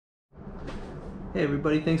Hey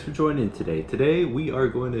everybody, thanks for joining today. Today we are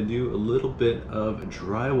going to do a little bit of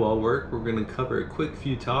drywall work. We're going to cover a quick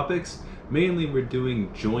few topics. Mainly we're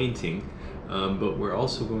doing jointing, but we're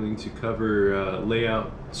also going to cover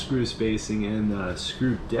layout, screw spacing, and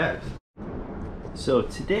screw depth. So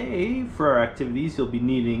today for our activities you'll be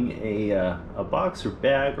needing a box or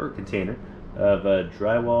bag or container of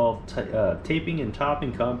drywall taping and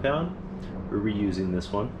topping compound. We're reusing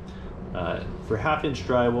this one. For 1/2-inch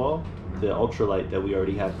drywall, the ultralight that we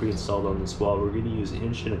already have pre-installed on this wall, we're going to use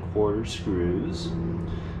 1¼ screws.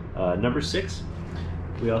 Number 6,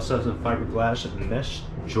 we also have some fiberglass mesh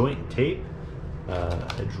joint tape,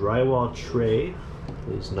 a drywall tray,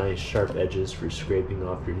 those nice sharp edges for scraping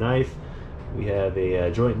off your knife. We have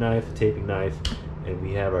a joint knife, a taping knife, and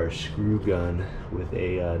we have our screw gun with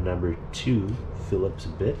a number 2 Phillips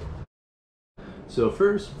bit. So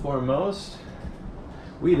first and foremost,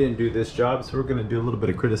 we didn't do this job, so we're going to do a little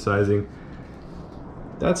bit of criticizing.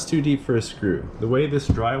 That's too deep for a screw. The way this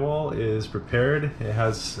drywall is prepared, it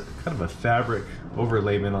has kind of a fabric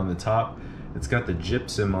overlayment on the top. It's got the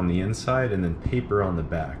gypsum on the inside and then paper on the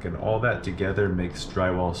back, and all that together makes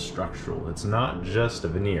drywall structural. It's not just a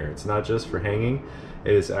veneer, it's not just for hanging,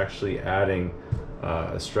 it is actually adding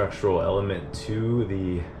a structural element to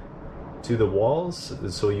the walls,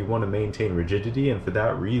 so you want to maintain rigidity, and for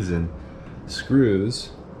that reason screws,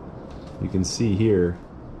 you can see here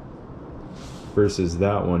versus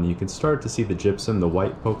that one, you can start to see the gypsum, the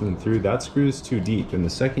white poking through. That screw's too deep, and the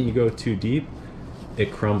second you go too deep,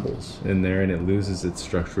 it crumbles in there and it loses its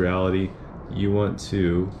structurality. You want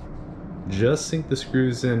to just sink the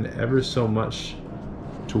screws in ever so much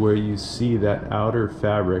to where you see that outer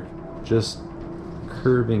fabric just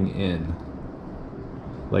curving in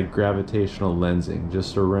like gravitational lensing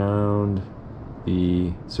just around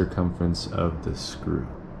the circumference of the screw.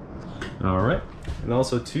 Alright, and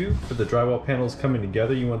also too, for the drywall panels coming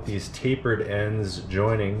together, you want these tapered ends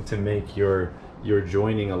joining to make your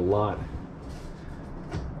joining a lot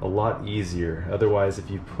easier. Otherwise, if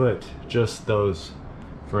you put just those,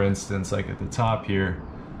 for instance, like at the top here,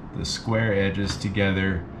 the square edges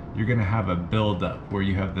together, you're gonna have a buildup where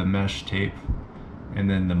you have the mesh tape and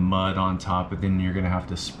then the mud on top, and then you're gonna have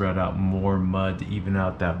to spread out more mud to even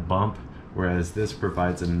out that bump. Whereas this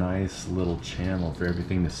provides a nice little channel for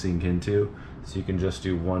everything to sink into, so you can just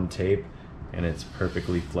do one tape and it's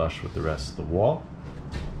perfectly flush with the rest of the wall.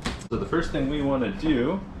 So the first thing we want to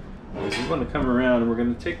do is we want to come around and we're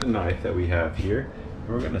going to take the knife that we have here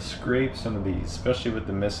and we're going to scrape some of these, especially with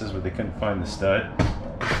the misses where they couldn't find the stud.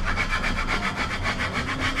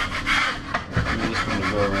 We just want to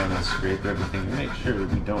go around and scrape everything to make sure that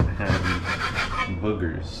we don't have any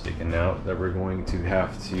boogers sticking out that we're going to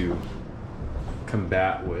have to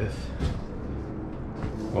combat with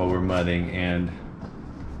while we're mudding and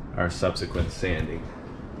our subsequent sanding.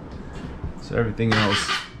 So everything else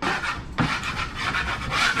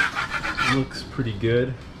looks pretty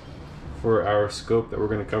good for our scope that we're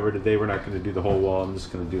going to cover today. We're not going to do the whole wall. I'm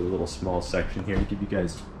just going to do a little small section here to give you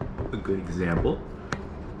guys a good example.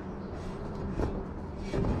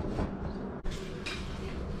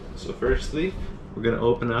 So firstly, we're going to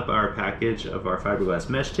open up our package of our fiberglass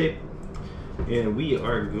mesh tape. And we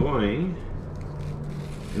are going,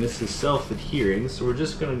 and this is self-adhering, so we're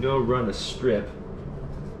just going to go run a strip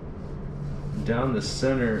down the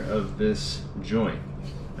center of this joint.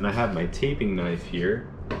 And I have my taping knife here.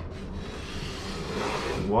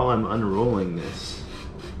 And while I'm unrolling this,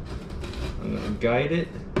 I'm going to guide it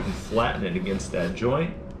and flatten it against that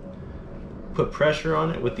joint. Put pressure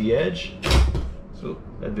on it with the edge. So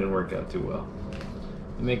that didn't work out too well.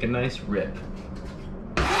 And make a nice rip.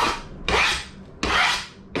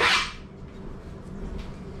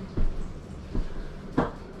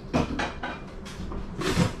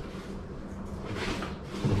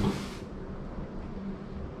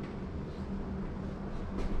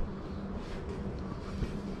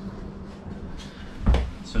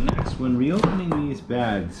 So next, when reopening these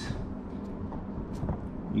bags,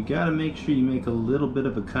 you gotta make sure you make a little bit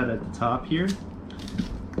of a cut at the top here,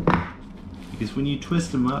 because when you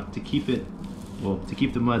twist them up to keep it, well, to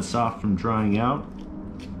keep the mud soft from drying out,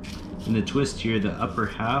 in the twist here, the upper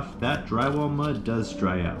half, that drywall mud does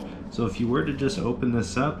dry out. So if you were to just open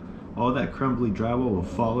this up, all that crumbly drywall will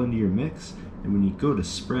fall into your mix, and when you go to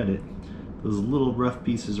spread it, those little rough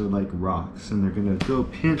pieces are like rocks, and they're gonna go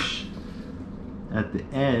pinch at the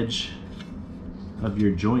edge of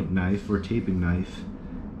your joint knife or taping knife,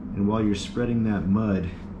 and while you're spreading that mud,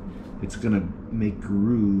 it's gonna make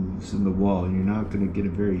grooves in the wall and you're not gonna get a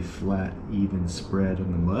very flat, even spread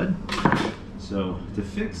on the mud. So to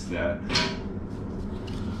fix that,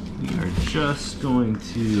 we are just going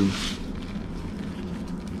to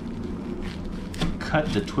cut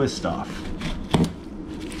the twist off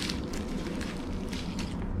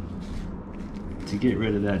to get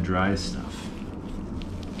rid of that dry stuff.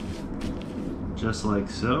 Just like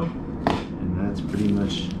so, and that's pretty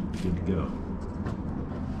much good to go.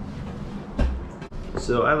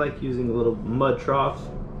 So I like using a little mud trough.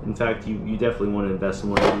 In fact, you definitely want to invest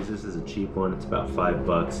in one of these. This is a cheap one, it's about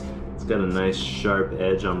 $5. It's got a nice sharp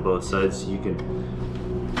edge on both sides so you can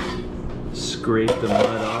scrape the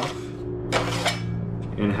mud off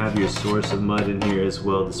and have your source of mud in here as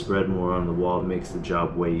well to spread more on the wall. It makes the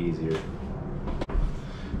job way easier.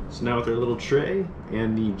 So now with our little tray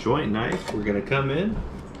and the joint knife, we're gonna come in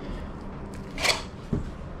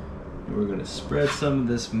and we're gonna spread some of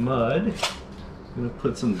this mud. I'm gonna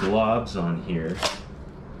put some globs on here,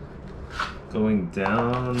 going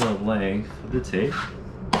down the length of the tape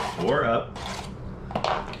or up.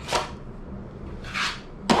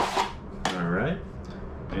 All right,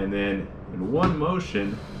 and then in one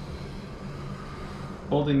motion,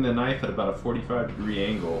 holding the knife at about a 45-degree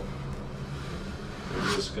angle,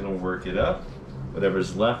 we're just gonna work it up.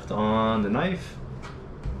 Whatever's left on the knife,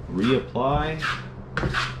 reapply,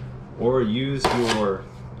 or use your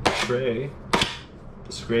tray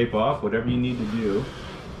to scrape off whatever you need to do.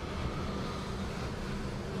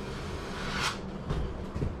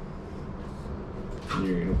 And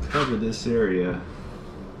you're gonna cover this area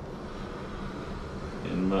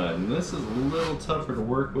in mud. And this is a little tougher to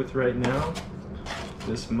work with right now.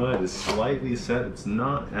 This mud is slightly set. It's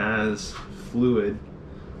not as fluid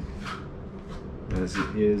as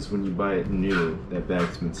it is when you buy it new. That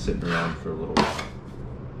bag's been sitting around for a little while.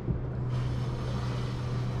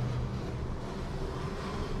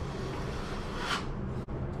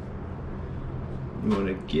 You want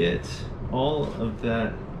to get all of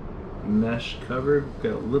that mesh covered. We've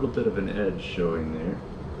got a little bit of an edge showing there.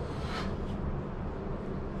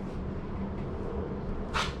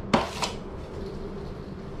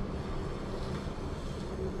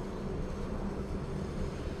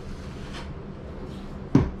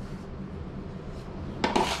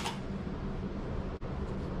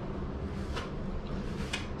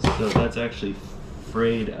 So that's actually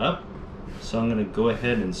frayed up. So I'm going to go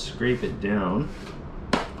ahead and scrape it down.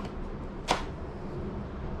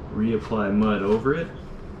 Reapply mud over it.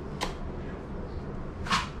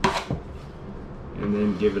 And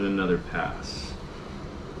then give it another pass.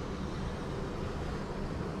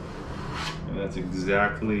 And that's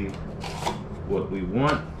exactly what we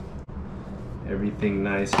want. Everything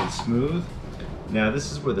nice and smooth. Now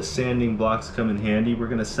this is where the sanding blocks come in handy. We're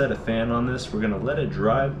gonna set a fan on this, we're gonna let it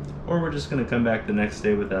dry, or we're just gonna come back the next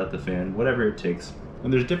day without the fan, whatever it takes.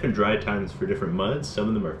 And there's different dry times for different muds. Some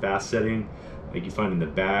of them are fast setting, like you find in the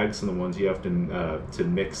bags and the ones you have to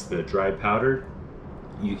mix the dry powder.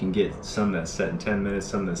 You can get some that's set in 10 minutes,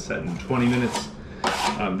 some that's set in 20 minutes.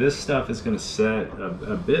 This stuff is gonna set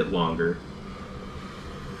a bit longer.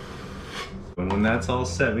 And when that's all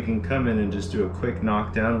set, we can come in and just do a quick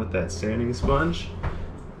knockdown with that sanding sponge,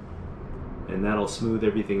 and that'll smooth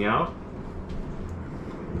everything out.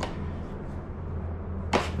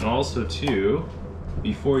 And also too,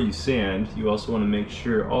 before you sand, you also want to make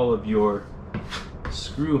sure all of your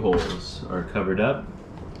screw holes are covered up.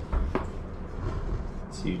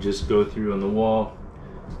 So you just go through on the wall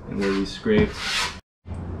and where we scraped.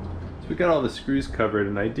 So we got all the screws covered,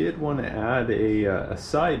 and I did want to add a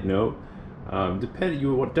side note.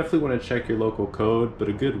 You definitely want to check your local code, but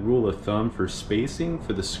a good rule of thumb for spacing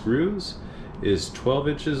for the screws is 12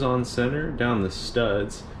 inches on center down the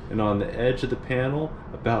studs, and on the edge of the panel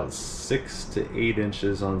about 6 to 8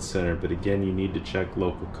 inches on center. But again, you need to check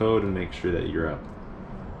local code and make sure that you're up.